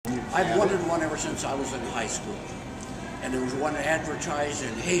I've wanted one ever since I was in high school. And there was one advertised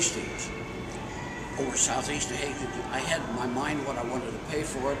in Hastings, over southeast of Hastings. I had in my mind what I wanted to pay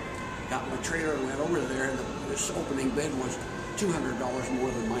for it, got my trailer and went over there, and this opening bid was $200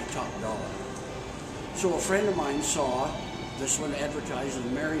 more than my top dollar. So a friend of mine saw this one advertised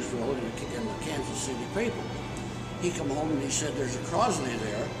in Marysville in the Kansas City paper. He come home and he said, there's a Crosley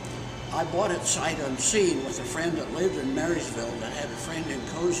there. I bought it sight unseen with a friend that lived in Marysville that had a friend in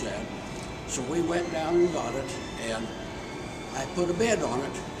Cozad. So we went down and got it, and I put a bid on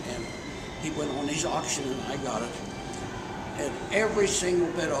it, and he went on his auction and I got it. And every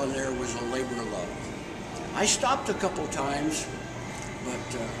single bid on there was a labor of love. I stopped a couple times,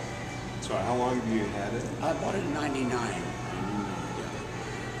 but... So how long have you had it? I bought it in '99.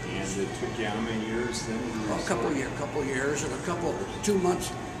 And it took you how many years then? Well, a couple years, and 2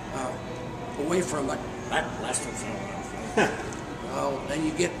 months away from it. That lasted for a while. Well, then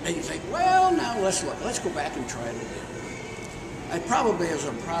you think, well, now let's go back and try it again. I probably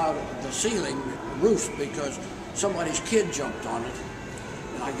isn't proud of the ceiling roof because somebody's kid jumped on it,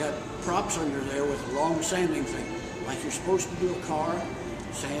 and I got props under there with a long sanding thing, like you're supposed to do a car,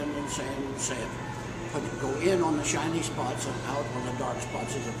 sand and sand and sand. Go in on the shiny spots and out on the dark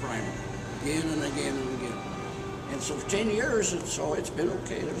spots as a primer, again and again and again. And so for 10 years, so it's been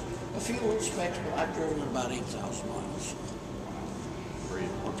okay. There's a few little specks, but I've driven about 8,000 miles. Great.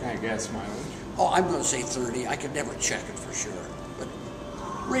 What kind of gas mileage? Oh, I'm going to say 30. I could never check it for sure, but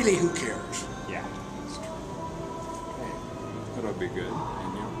really, who cares? Yeah, that's true. Okay, that'll be good.